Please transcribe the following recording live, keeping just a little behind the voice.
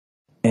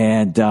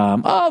And,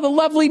 the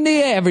lovely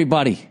Nia,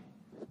 everybody.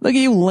 Look at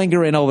you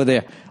lingering over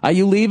there. Are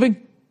you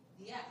leaving?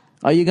 Yeah.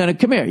 Are you going to,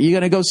 come here, you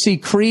going to go see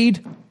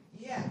Creed?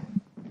 Yeah.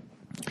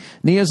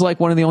 Nia's like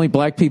one of the only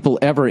black people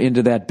ever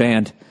into that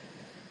band.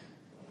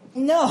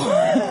 No.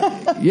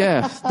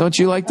 Yeah. Don't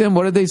you like them?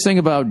 What did they sing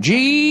about?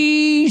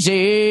 Jesus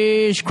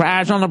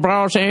Christ on the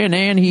cross and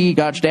then he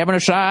got stabbed in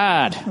the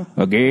side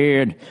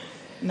again.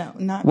 No,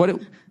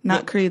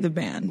 not Creed the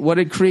band. What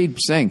did Creed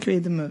sing?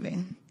 Creed the movie.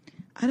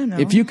 I don't know.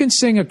 If you can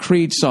sing a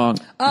Creed song,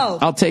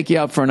 I'll take you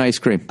out for an ice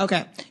cream.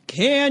 Okay.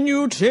 Can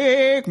you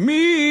take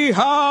me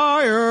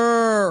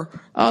higher?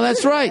 Oh,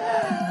 that's right.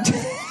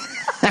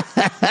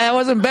 That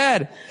wasn't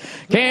bad.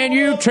 Can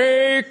you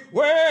take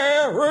where?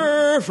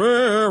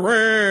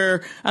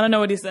 I don't know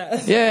what he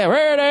says. Yeah.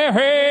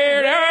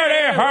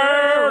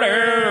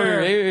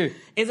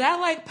 Is that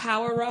like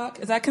power rock?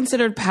 Is that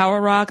considered power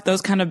rock?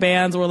 Those kind of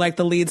bands where like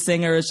the lead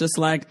singer is just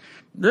like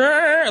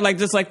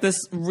just like this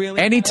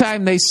really.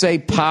 Anytime they say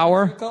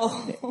power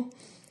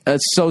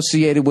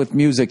associated with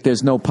music,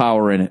 there's no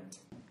power in it.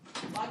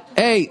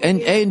 Hey, and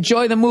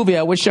enjoy the movie.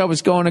 I wish I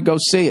was going to go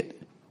see it.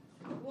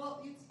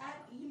 Well,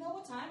 you know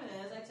what time it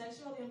is. I text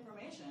you all the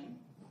information.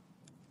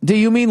 Do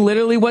you mean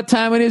literally what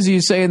time it is? Or are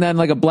you saying that in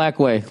like a black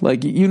way?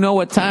 Like, you know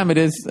what time it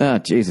is? Oh,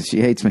 Jesus,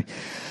 she hates me.